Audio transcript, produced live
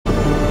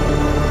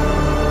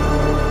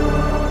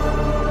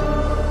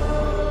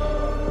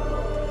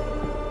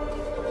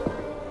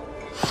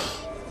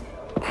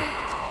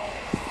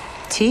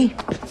tea?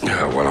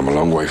 Yeah, well, I'm a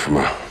long way from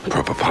a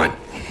proper pint.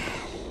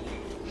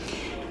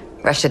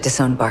 Russia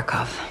disowned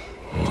Barkov.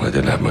 Well, they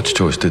didn't have much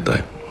choice, did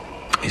they?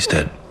 He's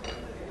dead.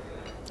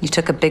 You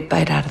took a big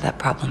bite out of that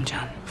problem,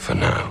 John. For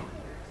now.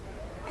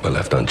 But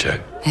left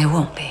unchecked. It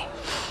won't be.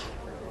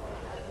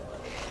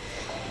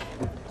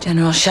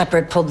 General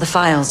Shepard pulled the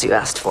files you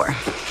asked for.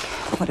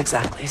 What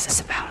exactly is this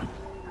about?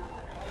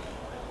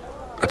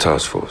 A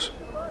task force.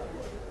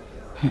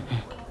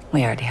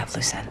 We already have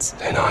loose ends.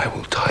 Then I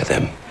will tie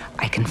them.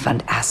 I can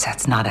fund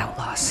assets, not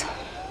outlaws.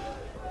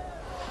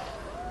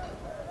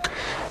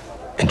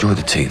 Enjoy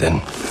the tea, then.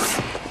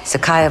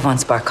 Sakayev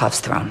wants Barkov's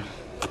throne.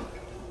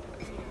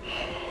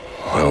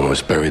 I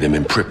almost buried him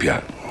in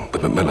Pripyat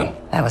with Macmillan.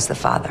 That was the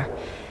father.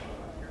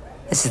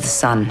 This is the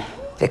son,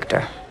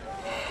 Victor.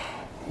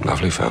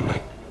 Lovely family.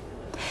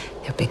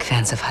 They're big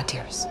fans of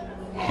Hadir's.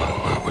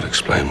 Well, that would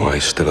explain why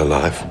he's still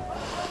alive.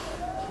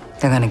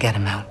 They're gonna get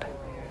him out.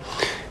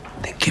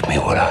 Then give me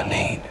what I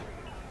need.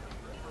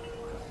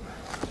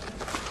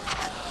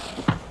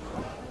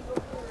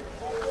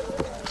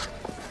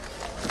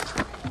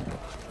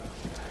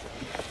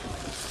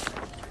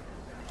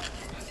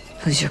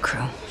 Who's your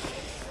crew?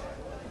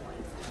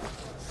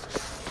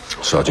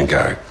 Sergeant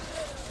Garrick.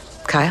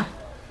 Kyle?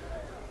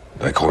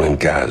 They call him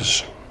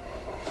Gaz.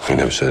 He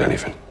never said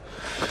anything.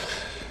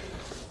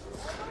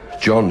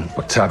 John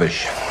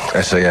McTavish,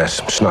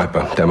 SAS,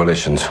 sniper,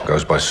 demolitions,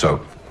 goes by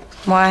SOAP.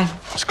 Why?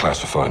 It's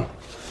classified.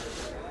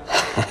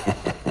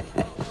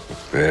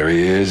 There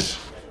he is.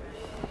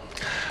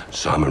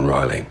 Simon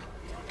Riley.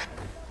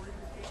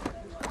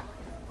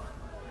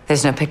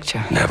 There's no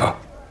picture. Never.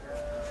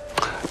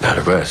 Now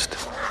the rest.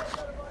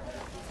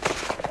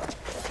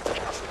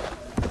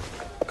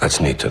 That's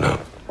neat to know.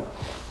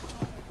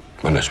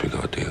 Unless we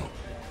got a deal.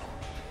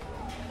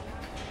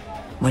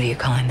 What are you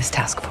calling this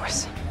task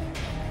force?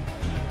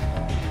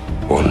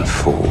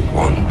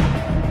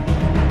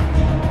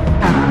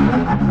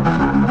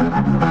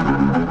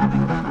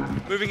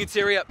 141. Moving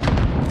interior.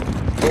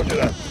 Roger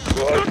that.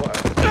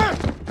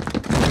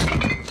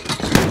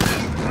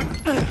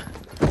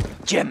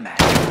 Gem man.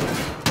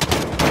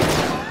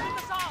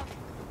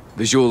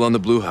 Visual on the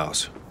blue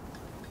house.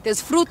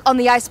 There's fruit on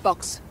the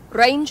icebox.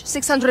 Range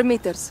 600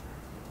 meters.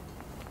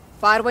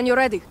 Fire when you're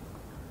ready.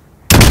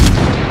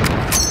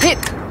 Hit!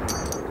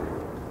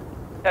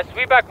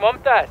 تسويبك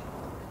ممتاز.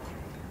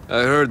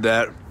 I heard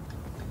that.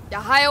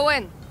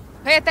 Yahayowen.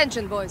 Pay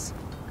attention, boys.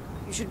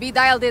 You should be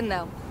dialed in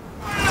now.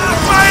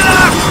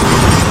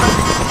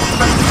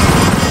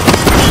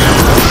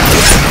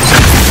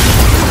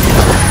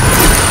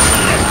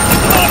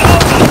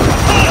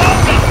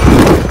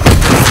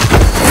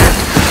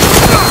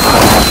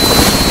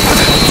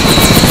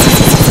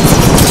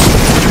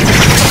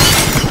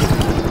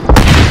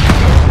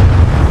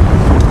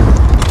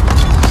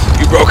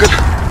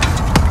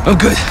 I'm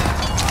good.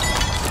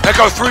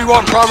 Echo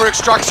 3-1, primary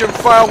extraction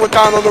failed. We're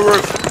down on the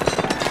roof.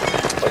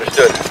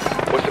 Understood.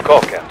 What's the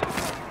call, Captain?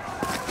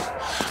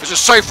 There's a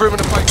safe room in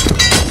the basement.